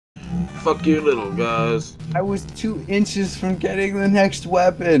Fuck you, little guys. I was 2 inches from getting the next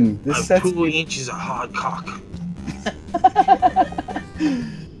weapon. This I'm sets 2 me. inches of hard cock.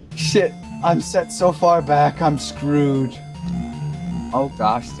 Shit, I'm set so far back, I'm screwed. Oh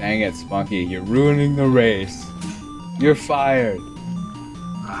gosh, dang it, Spunky. You're ruining the race. You're fired.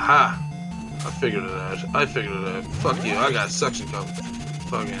 Aha! I figured it out. Fuck you, I got suction cup.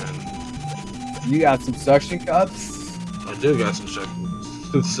 Fucking. You got some suction cups? I do got some suction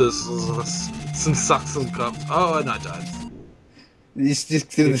cups. Oh, and I died. You stick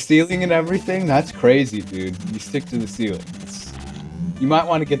to the ceiling and everything? That's crazy, dude. You stick to the ceiling. You might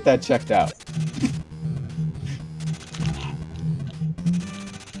want to get that checked out.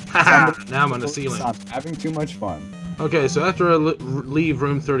 Haha! Now I'm on the ceiling. I'm having too much fun. Okay, so after I leave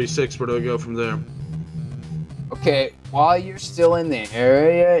room 36, where do I go from there? Okay, while you're still in the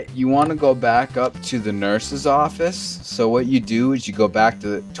area, you want to go back up to the nurse's office. So what you do is you go back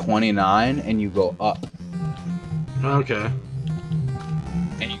to 29 and you go up. Okay.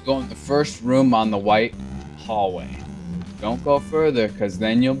 And you go in the first room on the white hallway. Don't go further, because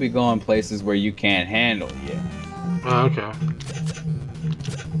then you'll be going places where you can't handle yet. Okay.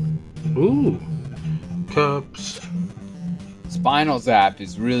 Ooh. Cups. Spinal Zap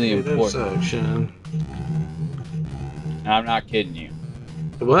is really important. Section. And I'm not kidding you.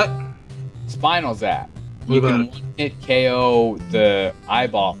 What? Spinal Zap. What You about can it? one-hit KO the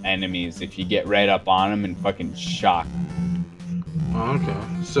eyeball enemies if you get right up on them and fucking shock. Oh,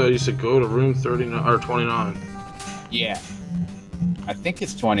 okay. So you said go to room 39 or 29. Yeah. I think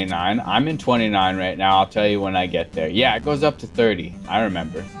it's 29. I'm in 29 right now. I'll tell you when I get there. Yeah, it goes up to 30. I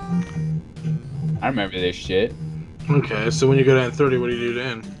remember. I remember this shit. Okay, so when you go down 30, what do you do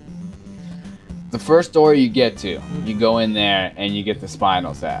then? The first door you get to, you go in there and you get the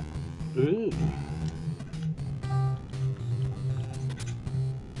Spinal Zap. Ooh.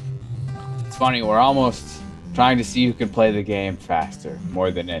 It's funny, we're almost trying to see who can play the game faster,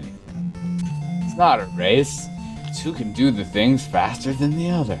 more than anything. It's not a race. It's who can do the things faster than the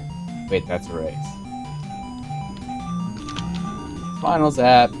other. Wait, that's a race. Spinal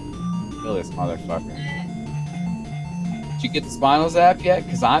Zap. Kill this motherfucker. Did you get the Spinal Zap yet?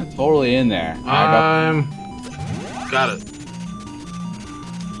 Because I'm totally in there. Got it.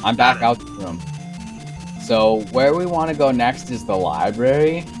 I'm back out the room. So where we want to go next is the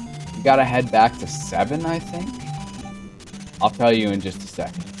library. We gotta head back to 7, I think. I'll tell you in just a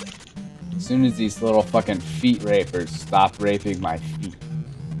second. As soon as these little fucking feet rapers stop raping my feet.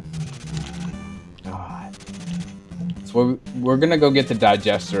 God. So we're gonna go get the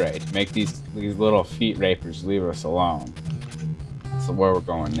digesterate. Make these little feet rapers leave us alone. So where we're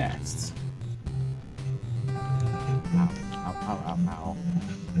going next. Ow, ow, ow, ow, ow.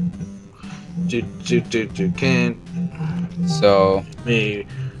 Can't So me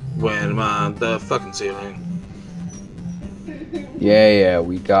when I'm on the fucking ceiling. yeah,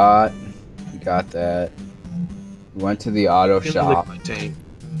 we got that. We went to the auto Can shop. lick my taint.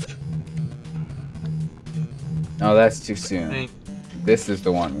 No, that's too soon. Taint. This is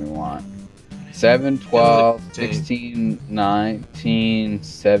the one we want. 7, 12, Taint. 16, 19,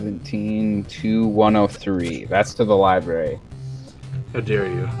 17, 2, 103. That's to the library. How dare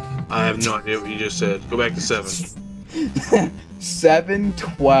you? I have no idea what you just said. Go back to 7. 7,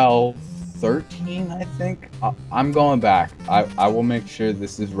 12, 13, I think. I'm going back. I will make sure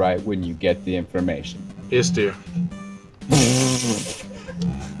this is right when you get the information. Yes, dear.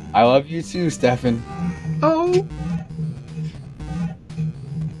 I love you too, Stefan. Oh.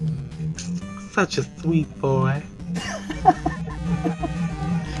 Such a sweet boy.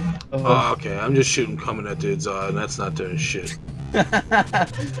 Oh, okay. I'm just shooting coming at dude's eye, and that's not doing shit.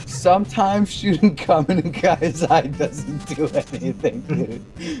 Sometimes shooting cum in a guy's eye doesn't do anything, dude.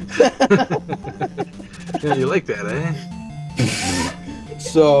 Yeah, you like that, eh?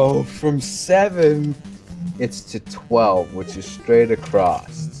 So from 7, it's to 12, which is straight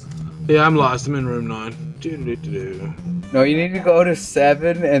across. Yeah, I'm lost. I'm in room 9. Do-do-do-do. No, you need to go to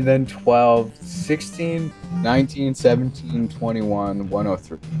 7 and then 12, 16, 19, 17, 21,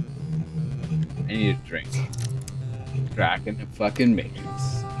 103. I need a drink. Cracking the fucking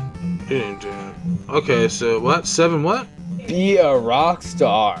matrix. Okay, so what? 7 what? Be a rock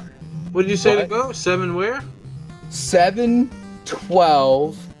star. What did you say What? to go? 7 where? 7,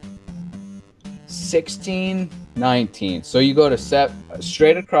 12, 16, 19. So you go to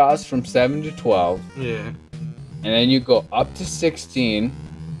straight across from 7 to 12. Yeah. And then you go up to 16,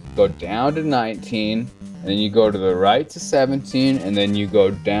 go down to 19, and then you go to the right to 17, and then you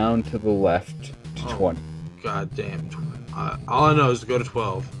go down to the left to 20. God damn. All I know is to go to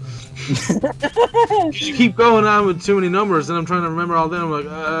 12. You keep going on with too many numbers, and I'm trying to remember all them. I'm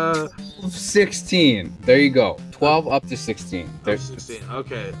like, 16. There you go. 12 up to 16. I'm 16.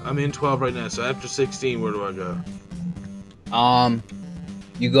 Okay, I'm in 12 right now. So after 16, where do I go?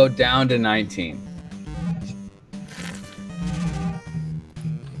 You go down to 19.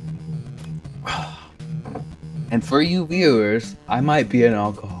 And for you viewers, I might be an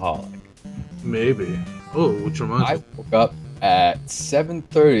alcoholic. Maybe. Oh, which reminds me. I woke up at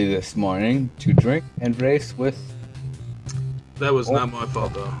 7:30 this morning to drink and race with... That was not my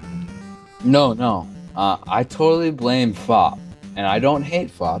fault, though. No. I totally blame FOP. And I don't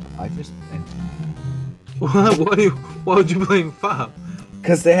hate FOP. I just blame Why would you blame Fob?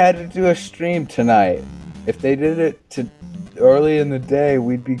 because they had to do a stream tonight. If they did it early in the day,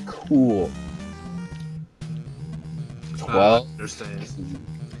 we'd be cool. 12. I understand.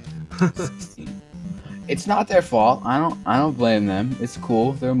 16. It's not their fault. I don't blame them. It's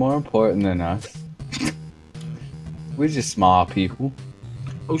cool. They're more important than us. We're just small people.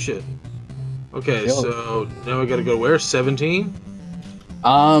 Oh shit. Okay, so now we gotta go where? 17?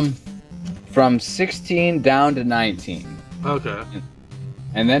 From 16 down to 19. Okay.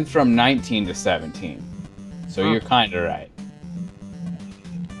 And then from 19 to 17. So you're kind of right.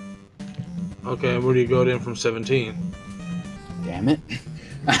 Okay, and where do you go then from 17? Damn it.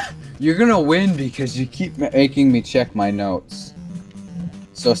 You're gonna win because you keep making me check my notes.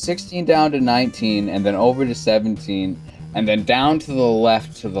 So 16 down to 19, and then over to 17, and then down to the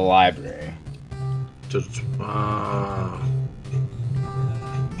left to the library. So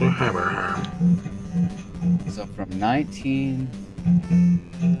from 19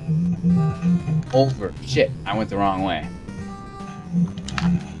 over. Shit, I went the wrong way.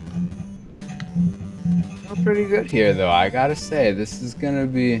 We're pretty good here, though. I gotta say, this is gonna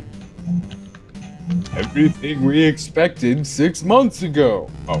be everything we expected 6 months ago.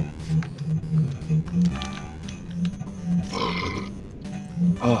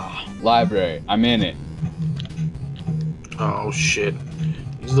 Oh, library. I'm in it. Oh shit.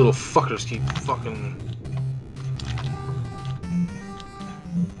 These little fuckers keep fucking...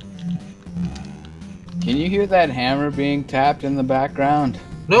 Can you hear that hammer being tapped in the background?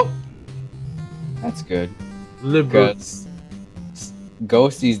 Nope. That's good. Liberal. Because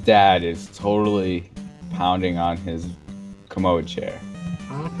Ghosty's dad is totally pounding on his commode chair.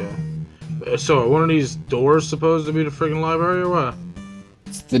 Okay. So, are one of these doors supposed to be the friggin' library or what?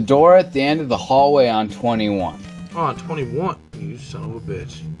 It's the door at the end of the hallway on 21. Oh, 21. You son of a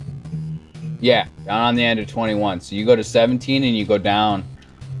bitch. Yeah, down on the end of 21. So you go to 17 and you go down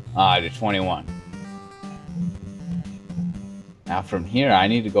to 21. Now from here, I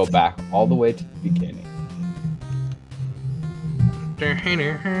need to go back all the way to the beginning.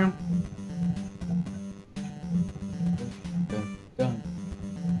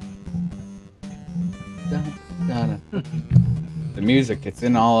 The music, it's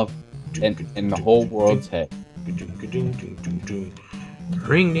in all of, in the whole world's head.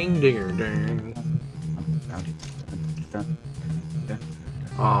 Ring ding dinger ding.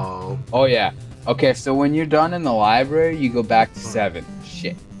 Oh. Oh yeah. Okay, so when you're done in the library, you go back to 7.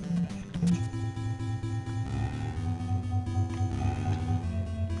 Shit.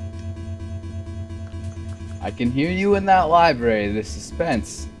 I can hear you in that library, the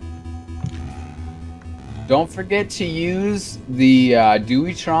suspense. Don't forget to use the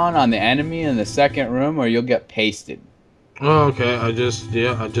Deweytron on the enemy in the second room or you'll get pasted. Oh, okay. I just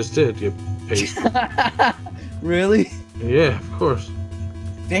did get pasted. Really? Yeah, of course.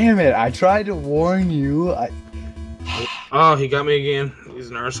 Damn it, I tried to warn you. Oh, he got me again. He's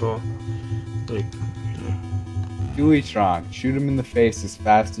an arsehole. Like, Deweytron, shoot him in the face as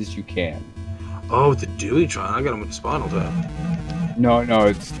fast as you can. oh, with the Deweytron. I got him with the Spinal Tap. No,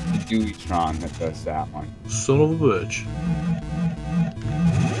 it's the Deweytron that does that one. Son of a bitch.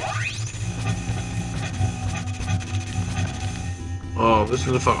 Oh, this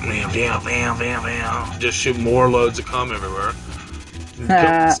is the fucking bam. Just shoot more loads of cum everywhere.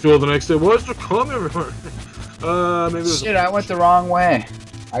 Still the next day. What's the cum everywhere? Maybe it was Shit, I went the wrong way.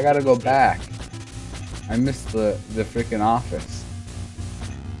 I gotta go back. I missed the freaking office.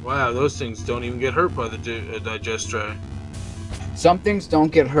 Wow, those things don't even get hurt by the digest tray. Some things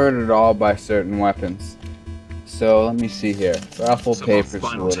don't get hurt at all by certain weapons. So let me see here. Raffle paper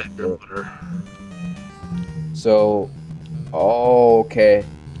slip. So, oh, okay.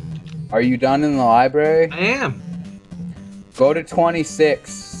 Are you done in the library? I am. Go to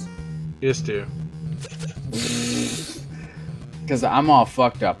 26. Yes, dear. Because I'm all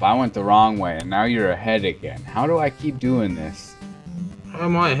fucked up. I went the wrong way, and now you're ahead again. How do I keep doing this? How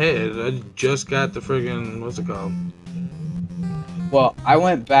am I ahead? I just got the friggin' what's it called? Well, I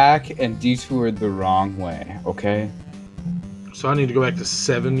went back and detoured the wrong way, okay? So I need to go back to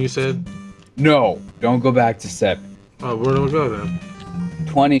 7, you said? No, don't go back to 7. Oh, where do I go then?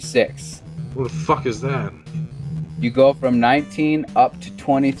 26. Where the fuck is that? You go from 19 up to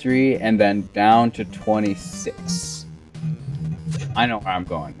 23 and then down to 26. I know where I'm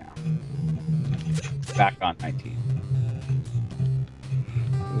going now. Back on 19.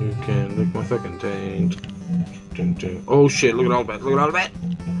 You can lick my fucking taint. Oh shit, look at all that. Look at all that.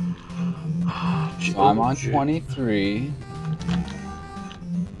 So I'm on 23.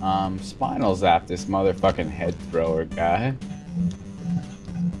 Spinal Zap this motherfucking head thrower guy.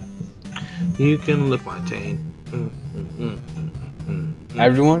 You can lick my taint.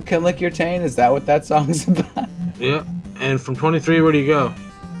 Everyone can lick your taint? Is that what that song's about? Yeah. And from 23, where do you go?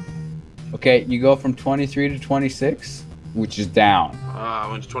 Okay, you go from 23 to 26, which is down. I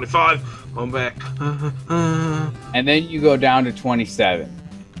went to 25. I'm back. And then you go down to 27.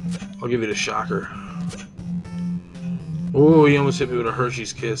 I'll give you the shocker. Oh, he almost hit me with a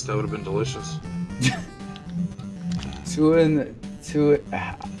Hershey's Kiss. That would have been delicious.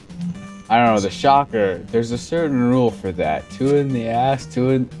 I don't know, the shocker. There's a certain rule for that. 2 in the ass, 2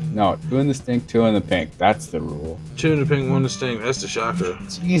 in the stink, 2 in the pink. That's the rule. 2 in the pink, 1 in the stink. That's the shocker.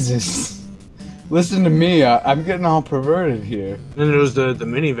 Jesus. Listen to me. I'm getting all perverted here. Then there was the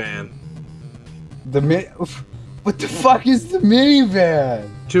minivan. What the fuck is the minivan?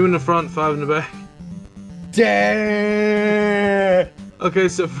 2 in the front, 5 in the back. Damn. Okay,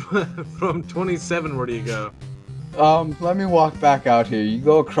 so from 27, where do you go? Let me walk back out here. You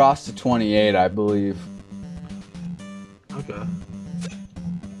go across to 28, I believe. Okay.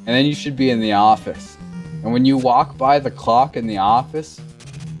 And then you should be in the office. And when you walk by the clock in the office,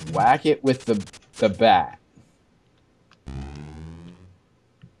 whack it with the bat.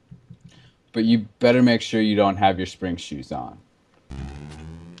 But you better make sure you don't have your spring shoes on.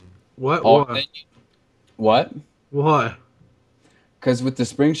 What? Why? What? Why? Because with the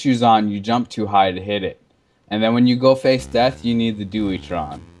spring shoes on, you jump too high to hit it. And then when you go face death, you need the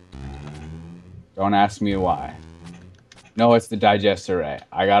Deweytron. Don't ask me why. No, it's the Digester Ray.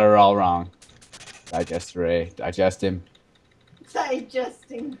 I got it all wrong. Digester Ray. Digest him.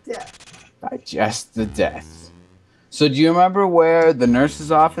 Digesting death. Digest the death. So do you remember where the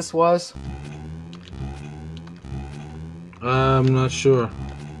nurse's office was? I'm not sure.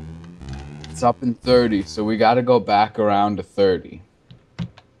 It's up in 30, so we gotta go back around to 30.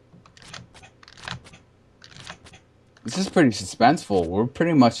 This is pretty suspenseful. We're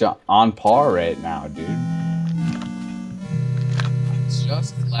pretty much on par right now, dude.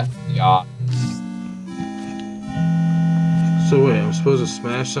 Just left the office. So wait, I'm supposed to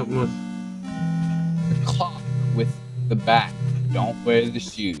smash something with The clock with the bat. Don't wear the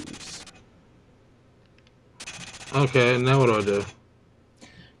shoes. Okay, now what do I do?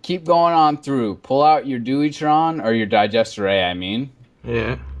 Keep going on through. Pull out your Deweytron, or your Digester Ray, I mean.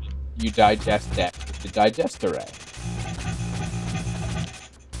 Yeah. You digest that with the Digester Ray.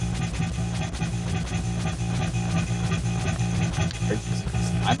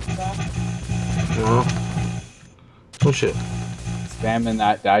 Well. Oh shit. Spamming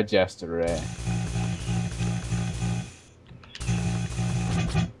that Digester Ray.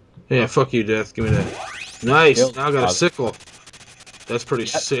 Yeah, fuck you, Death. Give me that. Nice. Kill Now I got a brother. sickle. That's pretty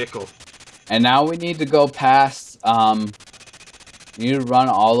sickle. And now we need to go past, we need to run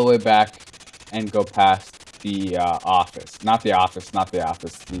all the way back and go past the office. Not the office,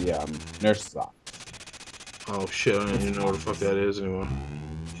 the nurse's office. Oh shit, I don't even know where the fuck that is anymore.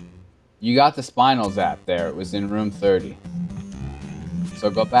 You got the Spinal Zap there. It was in room 30. So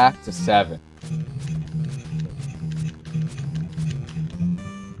go back to 7.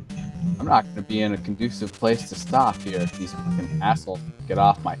 I'm not going to be in a conducive place to stop here if these fucking assholes get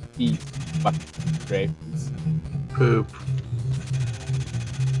off my feet. Fucking rapists. Poop.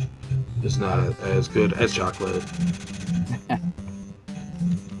 It's not as good as chocolate.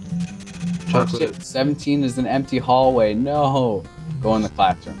 Oh shit, 17 is an empty hallway. No. Go in the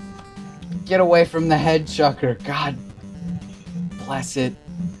classroom. Get away from the head chucker. God bless it.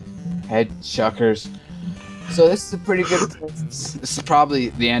 Head chuckers. So this is a pretty good place. This is probably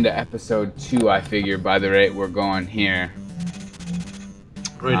the end of episode 2, I figure, by the rate we're going here.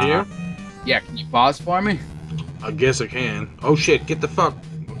 Right here? Yeah, can you pause for me? I guess I can. Oh shit, get the fuck.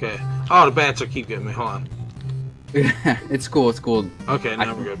 Okay. Oh, the bats are keep getting me. Hold on. It's cool, it's cool. Okay,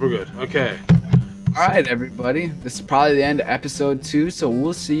 now we're good. Okay. Alright, everybody. This is probably the end of episode 2, so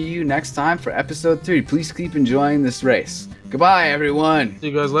we'll see you next time for episode 3. Please keep enjoying this race. Goodbye, everyone. See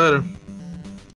you guys later.